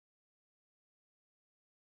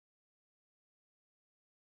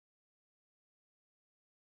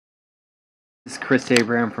This is Chris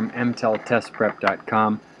Abraham from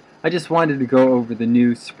MTELtestprep.com. I just wanted to go over the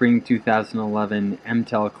new Spring 2011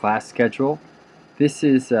 MTEL class schedule. This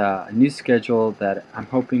is a new schedule that I'm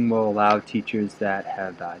hoping will allow teachers that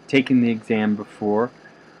have taken the exam before,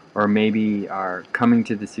 or maybe are coming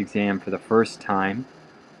to this exam for the first time,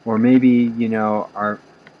 or maybe are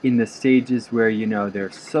in the stages where they're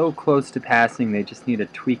so close to passing they just need to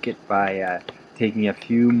tweak it by taking a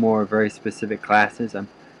few more very specific classes.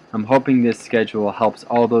 I'm hoping this schedule helps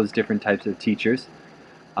all those different types of teachers.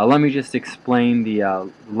 Let me just explain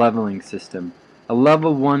the leveling system. A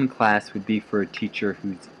level 1 class would be for a teacher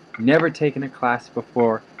who's never taken a class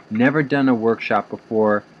before, never done a workshop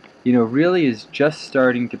before, really is just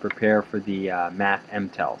starting to prepare for the math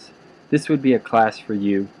MTELs. This would be a class for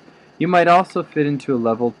you. You might also fit into a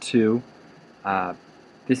level 2.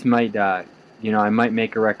 This might, I might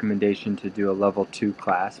make a recommendation to do a level 2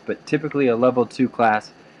 class, but typically a level 2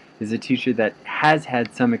 class is a teacher that has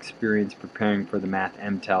had some experience preparing for the math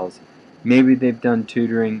MTELs. Maybe they've done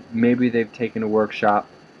tutoring, maybe they've taken a workshop,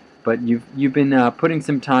 but you've been putting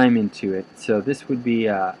some time into it, so this would be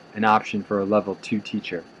an option for a level 2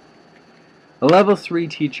 teacher. A level 3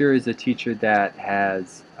 teacher is a teacher that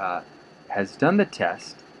has done the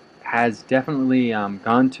test, has definitely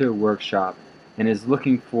gone to a workshop, and is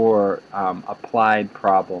looking for applied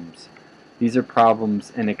problems. These are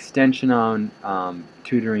problems, an extension on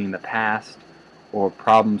tutoring in the past, or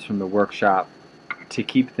problems from the workshop, to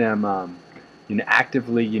keep them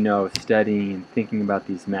actively studying and thinking about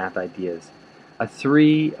these math ideas. A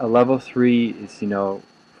level 3 is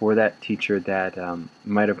for that teacher that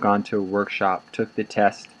might have gone to a workshop, took the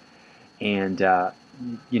test, and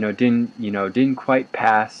didn't quite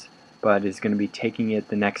pass, but is going to be taking it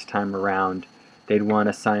the next time around. They'd want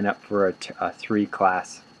to sign up for a 3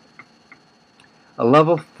 class. A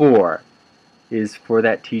level 4 is for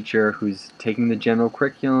that teacher who's taking the general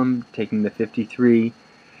curriculum, taking the 53,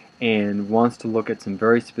 and wants to look at some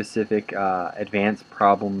very specific advanced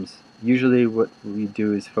problems. Usually what we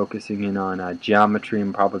do is focusing in on geometry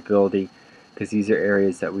and probability, because these are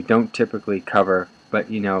areas that we don't typically cover, but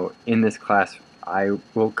in this class I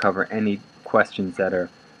will cover any questions that are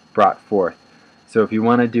brought forth. So if you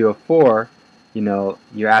want to do a 4,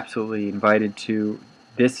 you're absolutely invited to.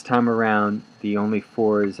 This time around the only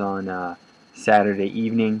 4 is on Saturday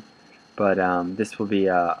evening, but this will be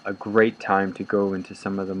a great time to go into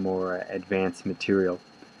some of the more advanced material.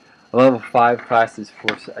 A level 5 class is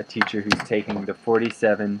for a teacher who's taking the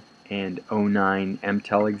 47 and 09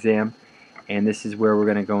 MTEL exam, and this is where we're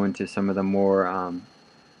going to go into some of the more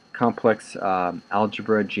complex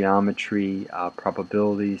algebra, geometry,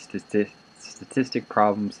 probability, statistic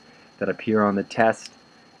problems that appear on the test,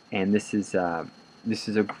 and this is a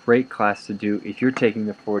great class to do if you're taking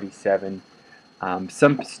the 47.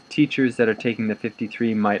 Some teachers that are taking the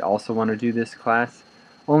 53 might also want to do this class,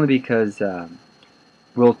 only because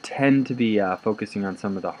we'll tend to be focusing on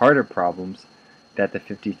some of the harder problems that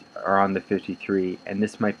are on the 53, and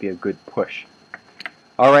this might be a good push.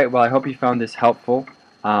 Alright, well, I hope you found this helpful.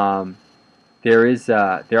 There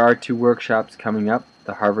are 2 workshops coming up,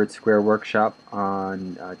 the Harvard Square workshop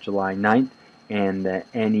on July 9th and the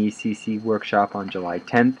NECC workshop on July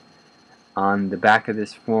 10th. On the back of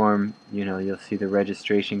this form, you'll see the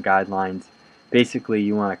registration guidelines. Basically,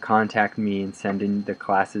 you want to contact me and send in the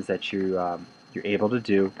classes that you're able to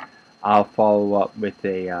do. I'll follow up with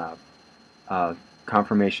a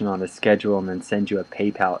confirmation on the schedule and then send you a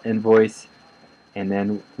PayPal invoice. And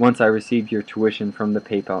then once I receive your tuition from the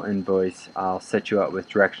PayPal invoice, I'll set you up with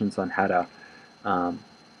directions on how to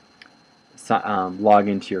log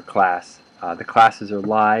into your class. The classes are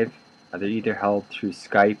live. They're either held through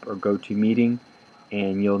Skype or GoToMeeting,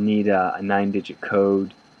 and you'll need a 9-digit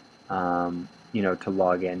code to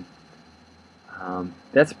log in.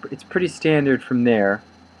 It's pretty standard from there,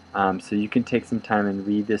 so you can take some time and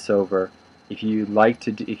read this over. If you've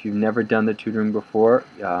never done the tutoring before,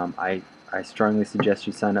 I strongly suggest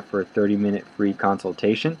you sign up for a 30-minute free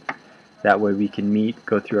consultation. That way we can meet,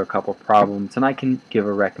 go through a couple problems, and I can give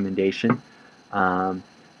a recommendation.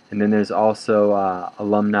 And then there's also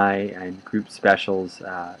alumni and group specials.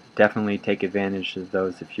 Definitely take advantage of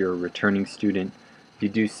those if you're a returning student. You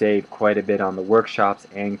do save quite a bit on the workshops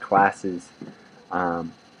and classes.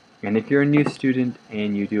 And if you're a new student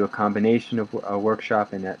and you do a combination of a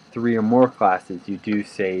workshop and 3 or more classes, you do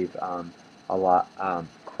save a lot,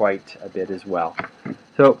 quite a bit as well.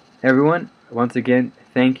 So everyone, once again,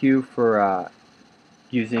 thank you for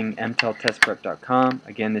using MTELtestprep.com.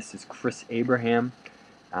 Again, this is Chris Abraham.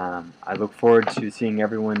 I look forward to seeing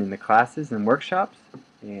everyone in the classes and workshops,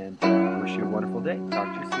 and wish you a wonderful day.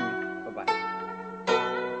 Talk to you soon.